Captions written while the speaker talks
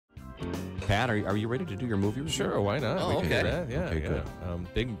Pat, are you ready to do your movie review? Sure, why not? Oh, We can do okay. that. Yeah, Okay, good.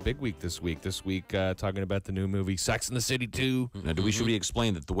 Big week this week. This week, talking about the new movie Sex and the City 2. Now, should we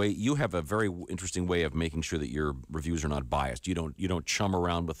explain that the way you have a very interesting way of making sure that your reviews are not biased? You don't chum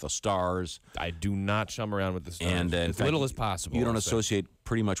around with the stars. I do not chum around with the stars. And as little as possible. You don't associate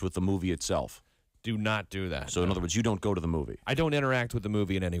pretty much with the movie itself. Do not do that. So, in other words, you don't go to the movie. I don't interact with the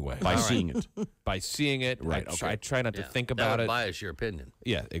movie in any way. By seeing it. By seeing it, Right, I try not to think about that would it. bias your opinion.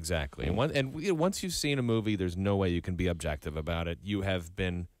 Yeah, exactly. And once you've seen a movie, there's no way you can be objective about it. You have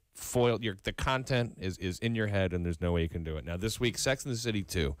been foiled. The content is in your head, and there's no way you can do it. Now, this week, Sex and the City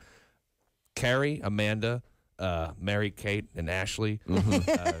 2. Carrie, Amanda, Mary-Kate, and Ashley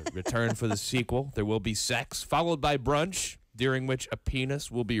return for the sequel. There will be sex, followed by brunch, during which a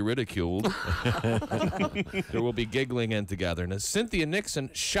penis will be ridiculed. There will be giggling and togetherness. Cynthia Nixon,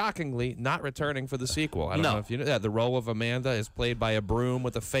 shockingly, not returning for the sequel. I don't know if you know that. The role of Amanda is played by a broom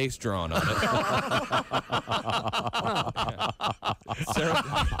with a face drawn on it.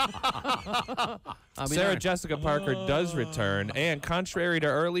 Sarah Jessica Parker does return, and contrary to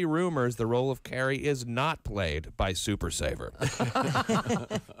early rumors, the role of Carrie is not played by Super Saver.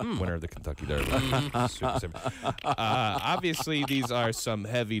 Winner of the Kentucky Derby. Super Saver. Obviously, these are some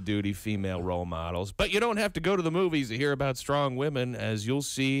heavy-duty female role models, but you don't have to go to the movies to hear about strong women, as you'll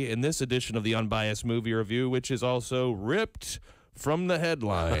see in this edition of the Unbiased Movie Review, which is also ripped from the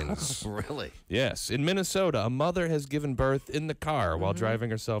headlines. Really? Yes. In Minnesota, a mother has given birth in the car while driving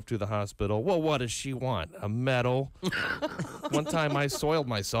herself to the hospital. Well, what does she want? A medal? One time I soiled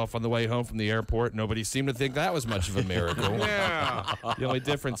myself on the way home from the airport. Nobody seemed to think that was much of a miracle. Yeah. The only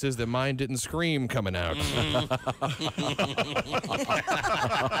difference is that mine didn't scream coming out. In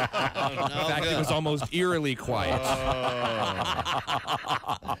fact, it was almost eerily quiet.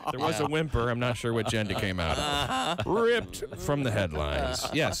 There was a whimper. I'm not sure which end it came out of. Ripped from the headlines.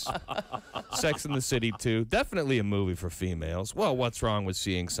 Yes. Sex and the City 2. Definitely a movie for females. Well, what's wrong with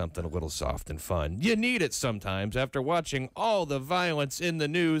seeing something a little soft and fun? You need it sometimes after watching all the violence in the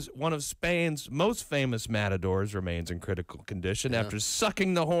news. One of Spain's most famous matadors remains in critical condition after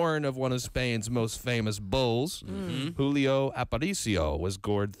sucking the horn of one of Spain's most famous bulls. Julio Aparicio was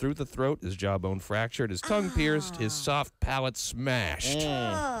gored through the throat, his jawbone fractured, his tongue pierced, his soft palate smashed.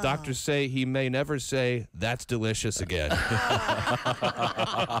 Doctors say he may never say, "That's delicious," again. From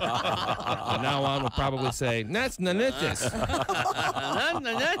now on, we'll probably say, "That's delicious."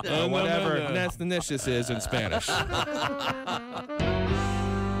 Whatever "that's delicious" is in Spanish.